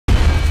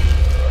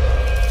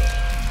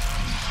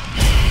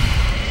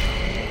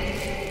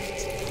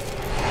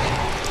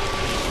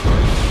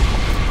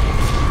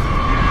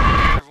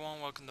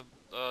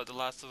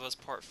Last of Us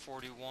Part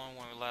 41.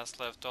 When we last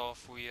left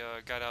off, we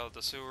got out of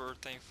the sewer,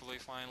 thankfully,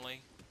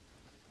 finally.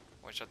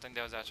 Which I think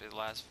that was actually the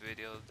last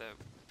video that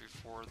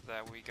before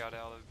that we got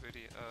out of the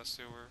video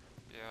sewer.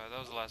 Yeah, that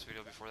was the last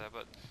video before that.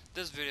 But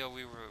this video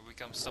we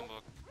come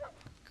stumbled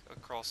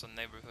across a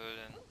neighborhood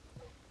and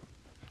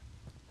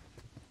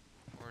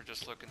we're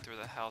just looking through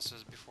the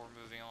houses before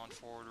moving on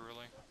forward.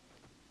 Really,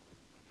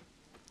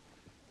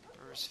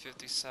 there's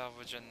 50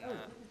 salvage in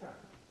that.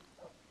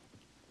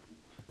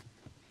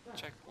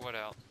 Check what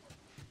out.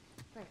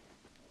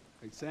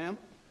 Hey, Sam.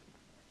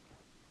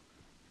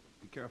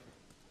 Be careful.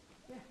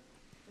 Yeah.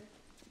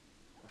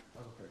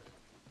 I'll go first.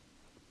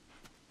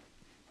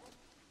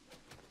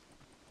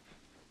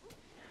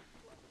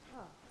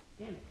 Oh,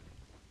 damn it.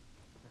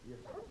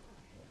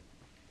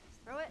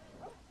 Throw it.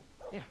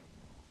 Yeah.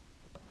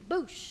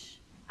 Boosh!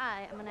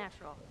 I am a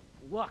natural.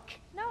 Luck.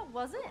 No, it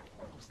wasn't.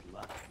 Just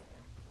luck.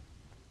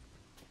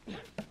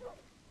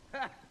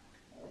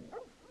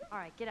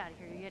 Alright, get out of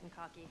here. You're getting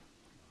cocky.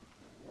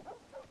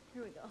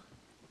 Here we go.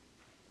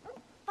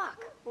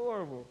 Fuck!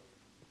 Horrible.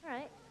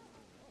 Alright.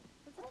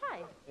 It's a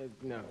tie.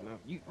 No.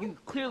 You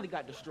clearly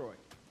got destroyed.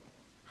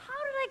 How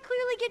did I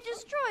clearly get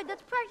destroyed?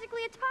 That's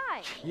practically a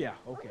tie. Yeah,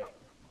 okay.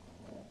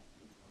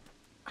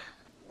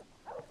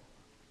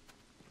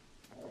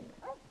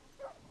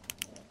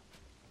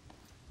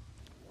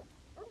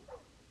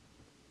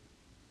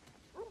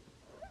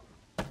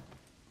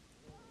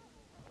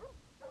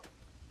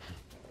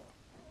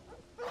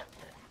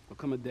 There'll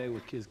come a day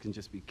where kids can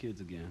just be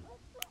kids again.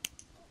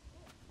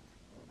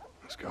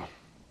 Let's go.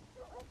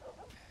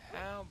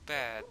 How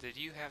bad did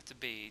you have to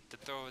be to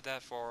throw it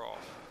that far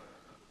off?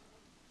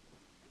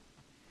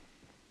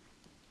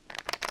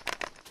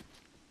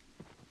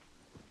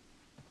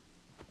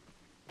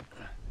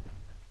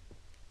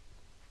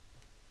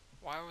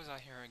 Why was I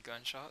hearing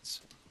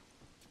gunshots?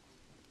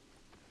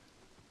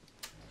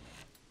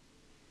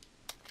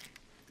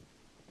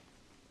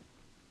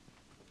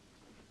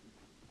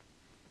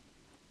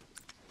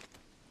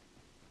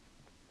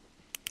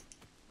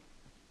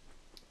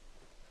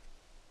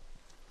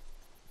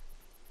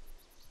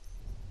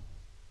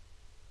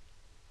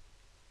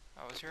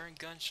 I was hearing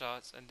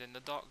gunshots, and then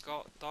the dogs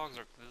are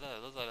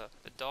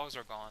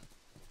gone.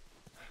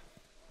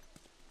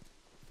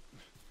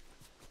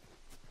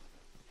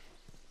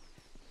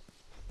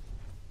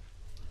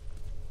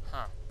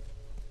 Huh.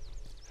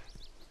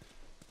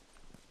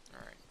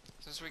 Alright.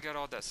 Since we got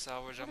all that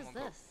salvage, What I'm is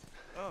gonna this?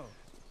 Oh,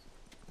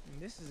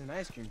 this is an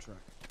ice cream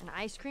truck. An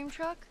ice cream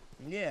truck?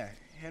 Yeah,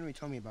 Henry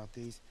told me about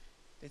these.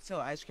 They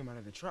sell ice cream out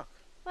of the truck.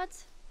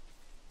 What?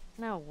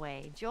 No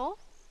way. Joel?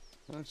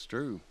 That's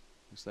true.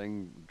 This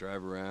thing would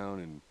drive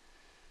around and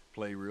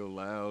play real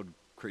loud,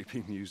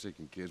 creepy music,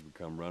 and kids would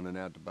come running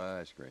out to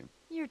buy ice cream.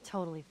 You're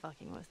totally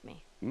fucking with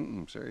me.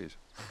 Serious.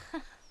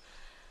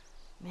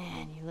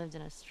 Man, you lived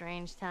in a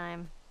strange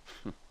time.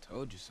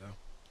 Told you so.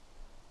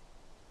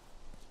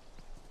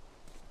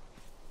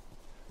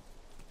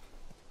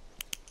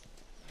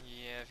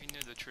 Yeah, if you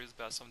knew the truth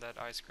about some of that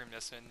ice cream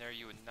that's in there,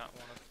 you would not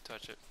want to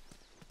touch it.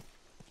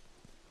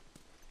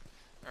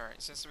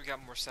 Alright, since we got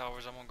more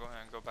salvage, I'm gonna go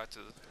ahead and go back to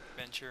the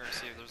bench here and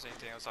see if there's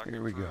anything else I can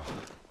Here we go.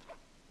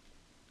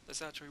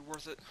 that's actually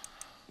worth it.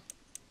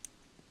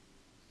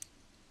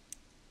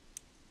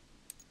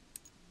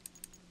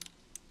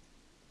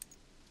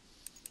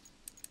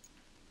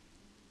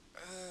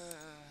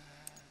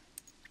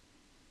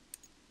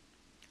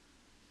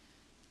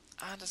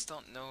 I just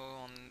don't know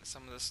on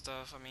some of this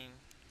stuff. I mean,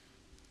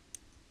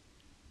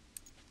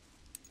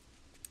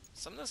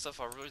 some of this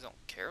stuff I really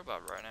don't care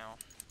about right now.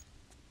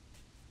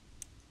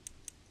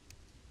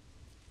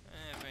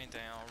 If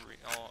anything,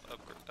 I'll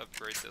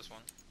upgrade this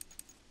one.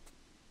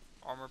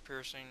 Armor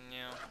piercing,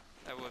 yeah,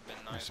 that would have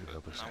been nice, but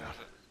not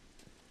worth it.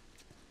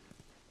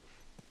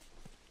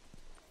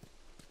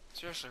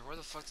 Seriously, where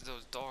the fuck did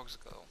those dogs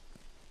go?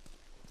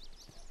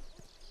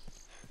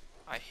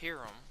 I hear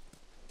them.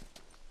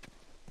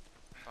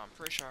 I'm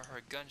pretty sure I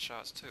heard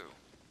gunshots too.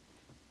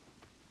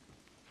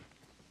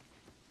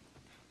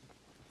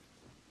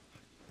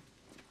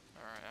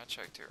 Alright, I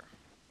checked here.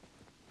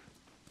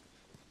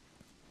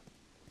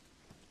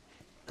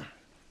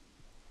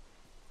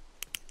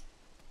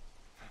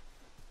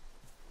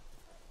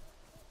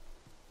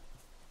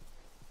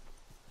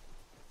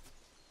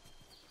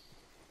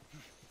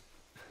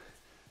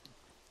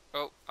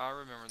 Oh, I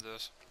remember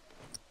this.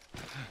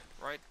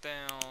 Right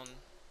down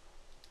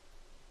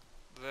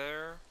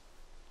there,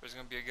 there's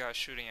gonna be a guy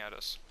shooting at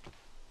us.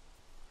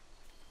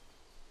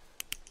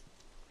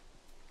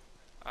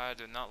 I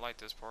do not like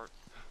this part.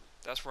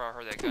 That's where I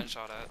heard that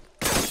gunshot at.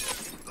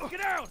 Get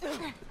out!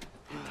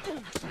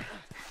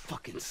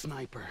 Fucking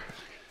sniper.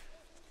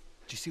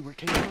 Did you see where it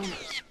came from?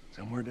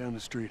 Somewhere down the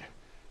street.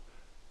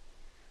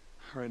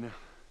 All right now,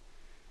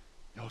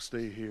 y'all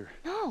stay here.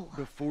 No!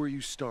 Before you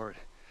start,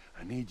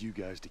 I need you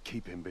guys to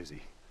keep him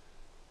busy.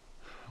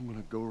 I'm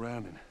gonna go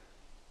around and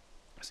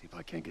see if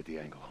I can't get the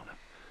angle on him.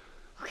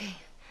 Okay.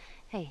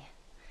 Hey.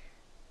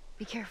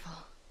 Be careful.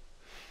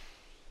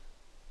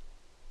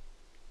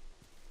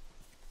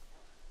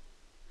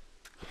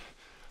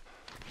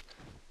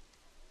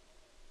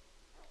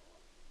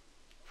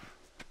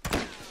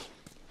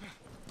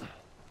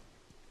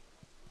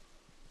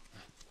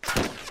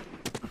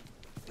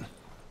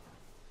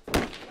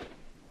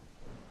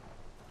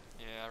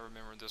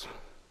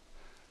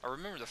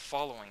 remember the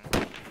following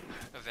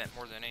event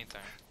more than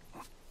anything.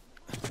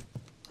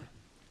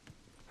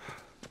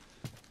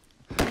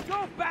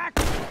 Go back!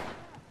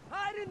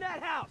 Hide in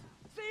that house!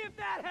 See if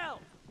that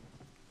helps!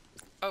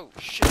 Oh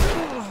shit!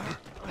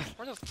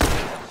 Where the fuck did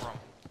that come from?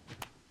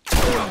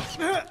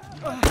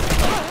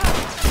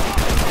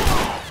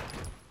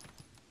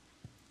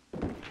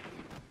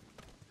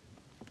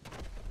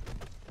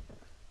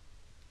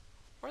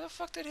 Where the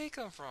fuck did he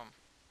come from?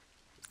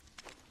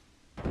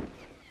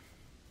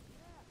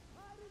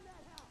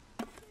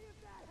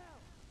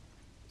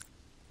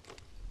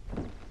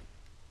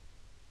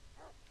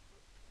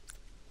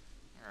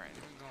 Alright,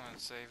 let me go and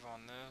save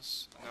on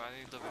this. No, I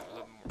need a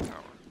little more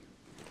power.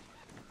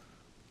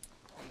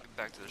 Let me get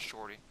back to the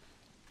shorty.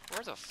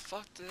 Where the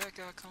fuck did that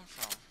guy come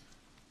from?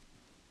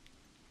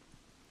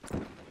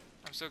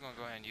 I'm still gonna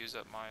go ahead and use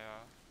up my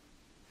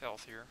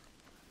health here.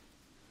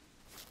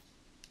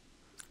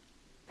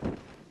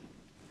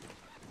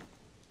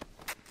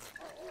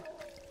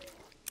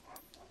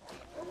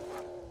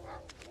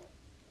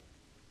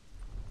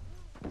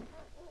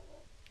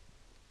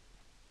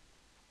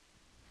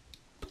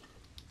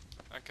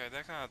 Okay,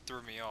 that kind of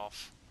threw me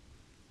off.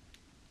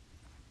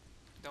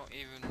 Don't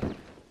even...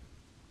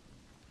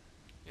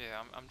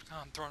 Yeah, I'm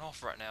kind of thrown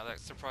off right now. That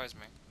surprised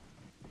me.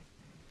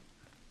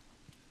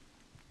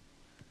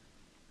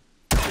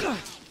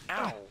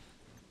 Ow!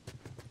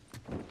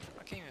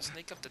 I can't even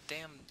sneak up the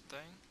damn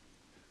thing.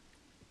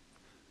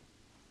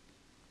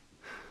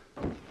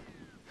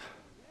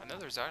 I know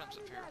there's items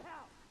up here.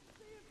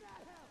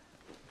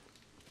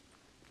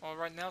 Well,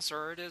 right now,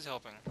 sir, it is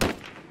helping.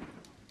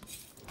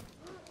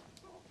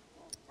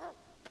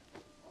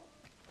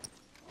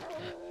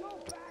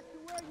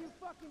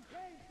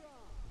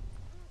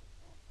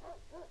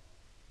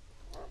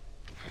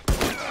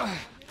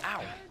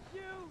 Ow!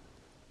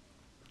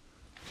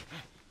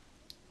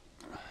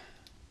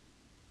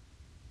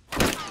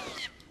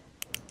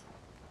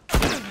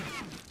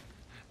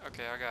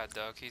 Okay, I got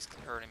Doug. He's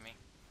hurting me.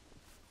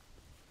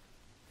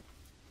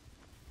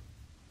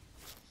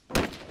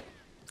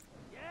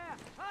 Yeah,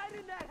 hide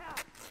in that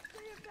house!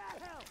 See if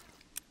that helps!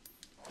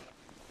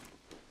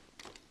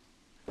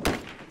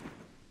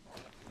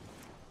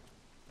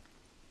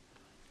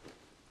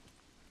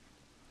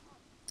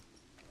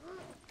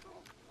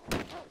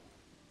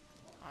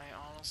 I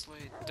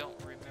honestly don't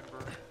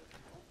remember.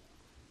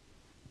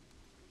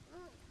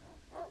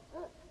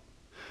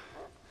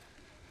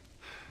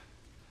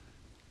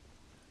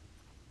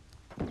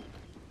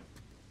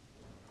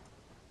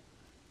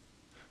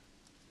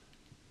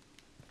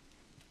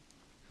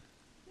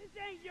 This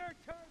ain't your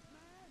turf,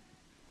 man!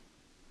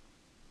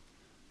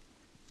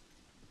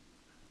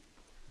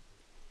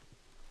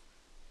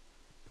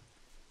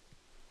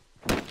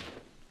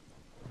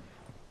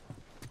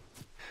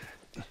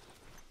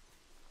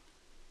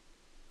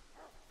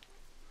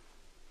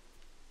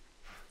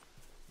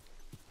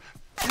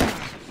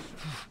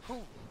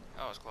 Whew,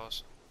 that was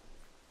close.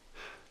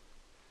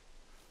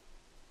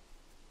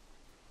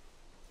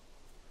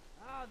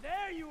 Ah,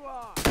 there you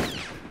are!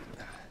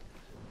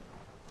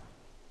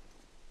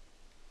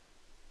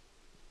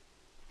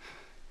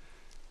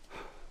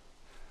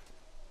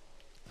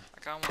 I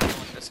kinda want to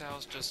go in this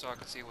house just so I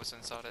can see what's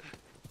inside it.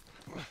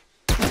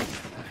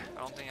 I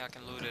don't think I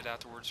can loot it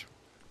afterwards.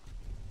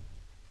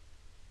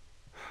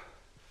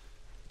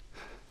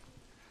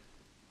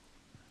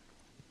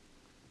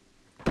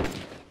 In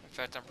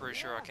fact, I'm pretty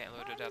sure I can't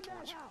loot it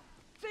afterwards.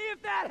 See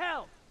if that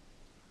helps!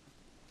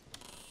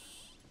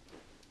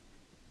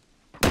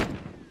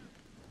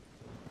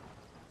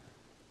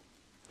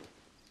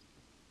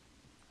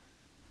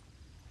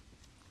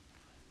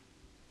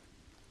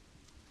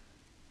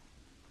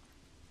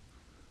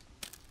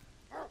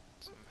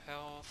 Some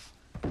health.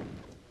 Yeah,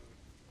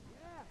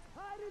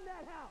 hide in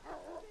that house!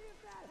 See if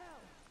that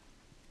helps!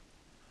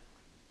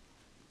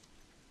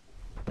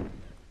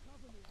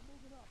 Cover me, I'm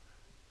moving up.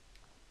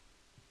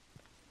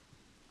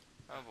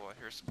 Oh boy,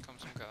 here come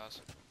some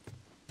guys.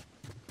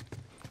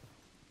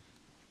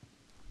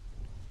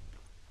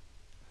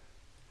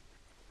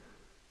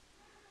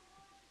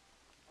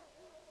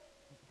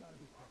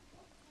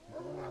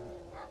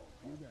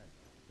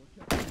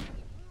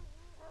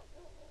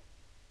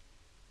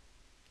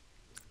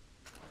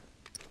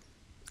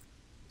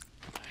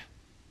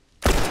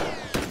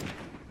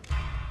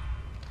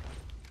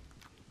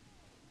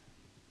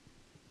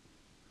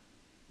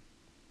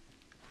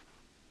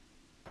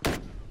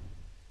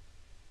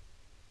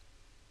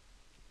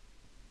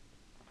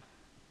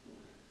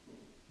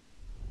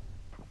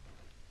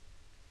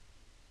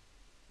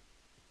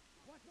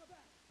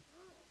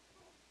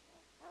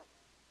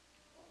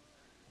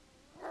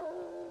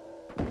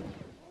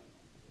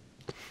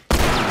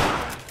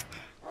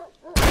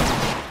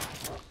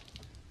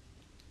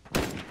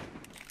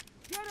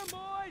 Get him,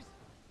 boys!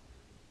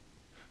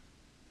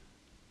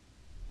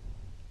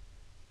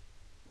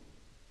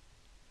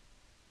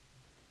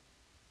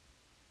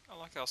 I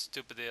like how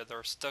stupid they are.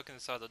 They're stuck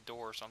inside the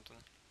door or something.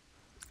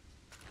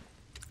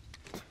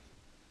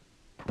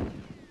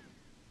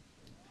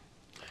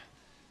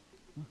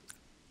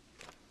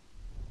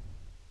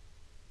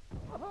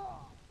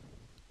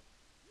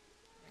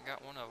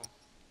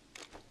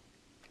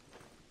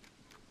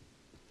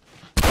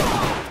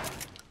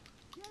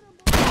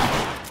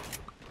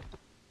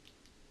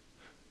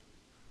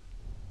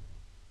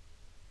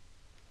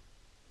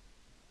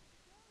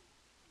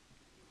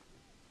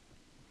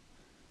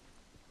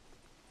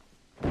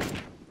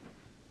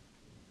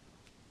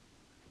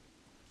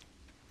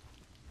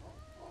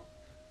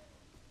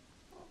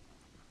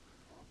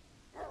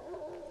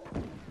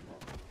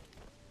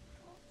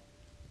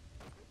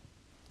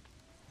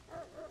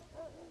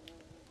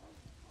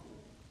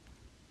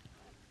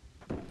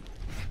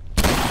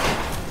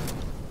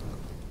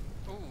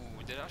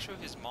 show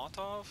his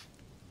Molotov?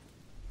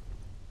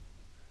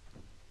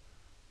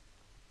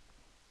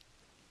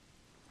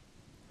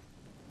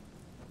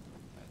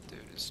 That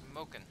dude is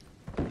smoking.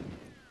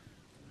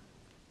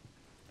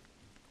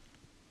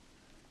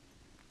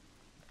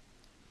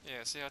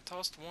 Yeah, see, I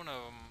tossed one of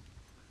them.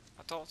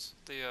 I tossed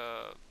the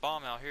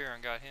bomb out here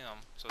and got him,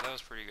 so that was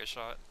a pretty good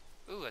shot.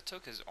 Ooh, I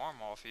took his arm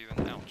off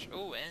even. Ouch.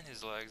 Oh, and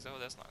his legs. Oh,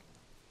 that's not.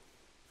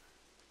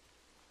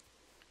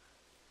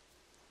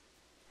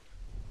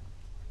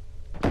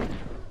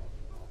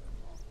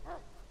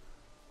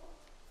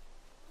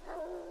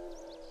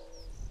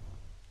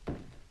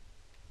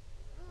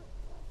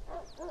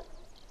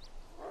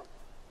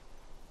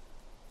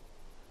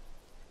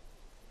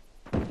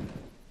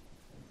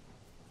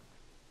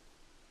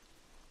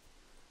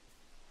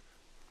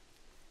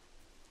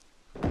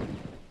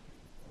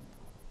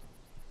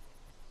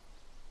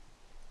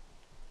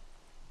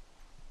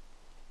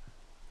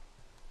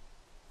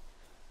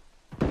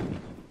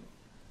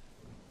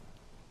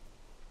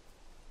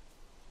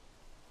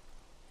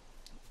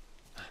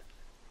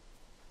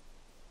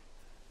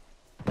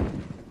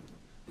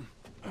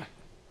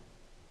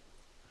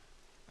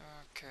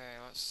 Okay,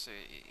 let's see.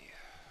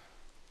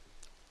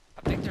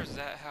 I think there's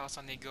that house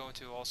I need to go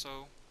into also.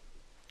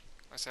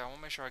 Like I said, I want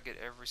to make sure I get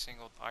every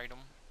single item.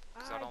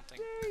 Because I don't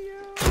think... See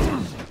you.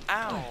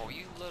 Ow,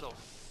 you little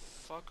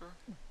fucker.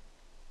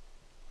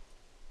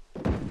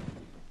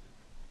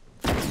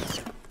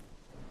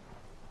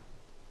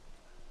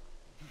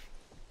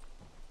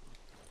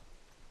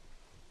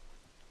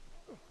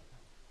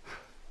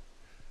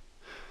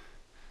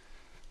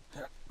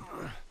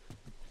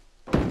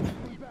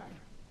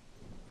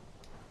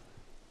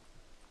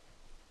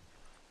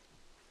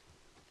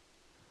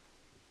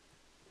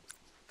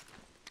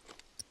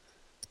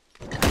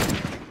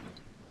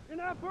 In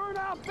that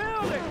burnt-out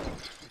building.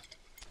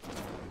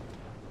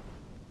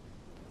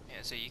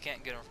 Yeah, so you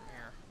can't get them from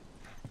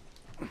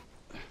here.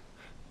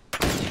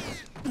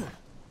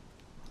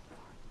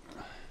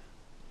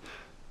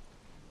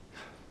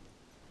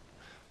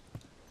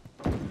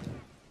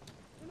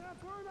 In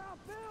that burnt-out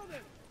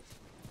building.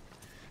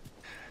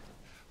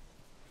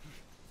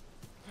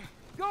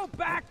 Go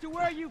back to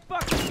where you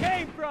fucking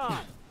came from.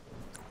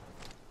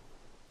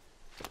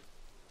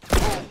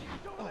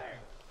 Go there.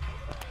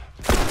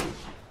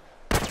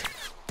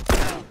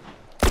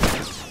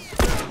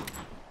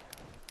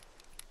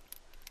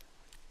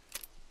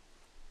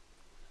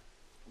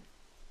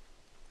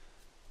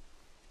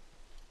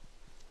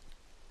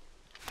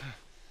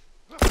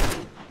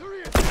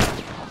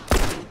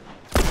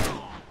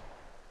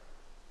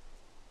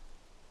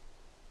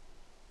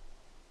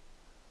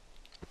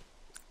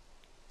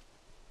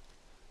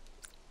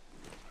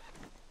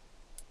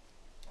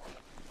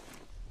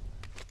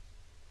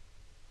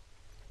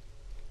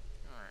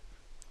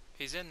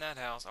 He's in that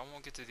house. I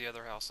won't get to the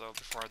other house though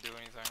before I do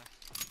anything.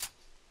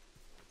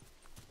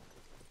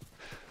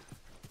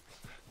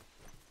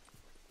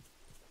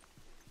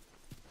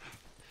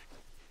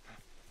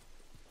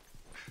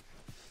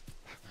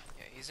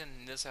 Yeah, he's in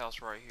this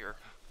house right here.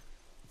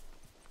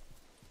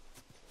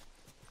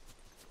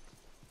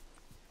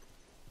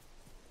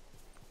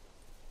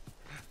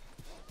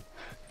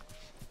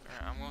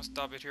 I'm going to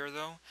stop it here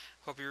though.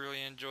 Hope you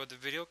really enjoyed the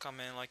video.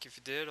 Comment and like if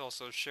you did.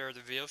 Also share the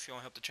video if you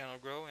want to help the channel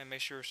grow. And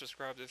make sure to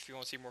subscribe if you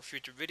want to see more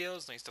future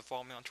videos. Links to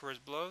follow me on Twitter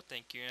below.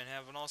 Thank you and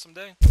have an awesome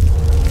day.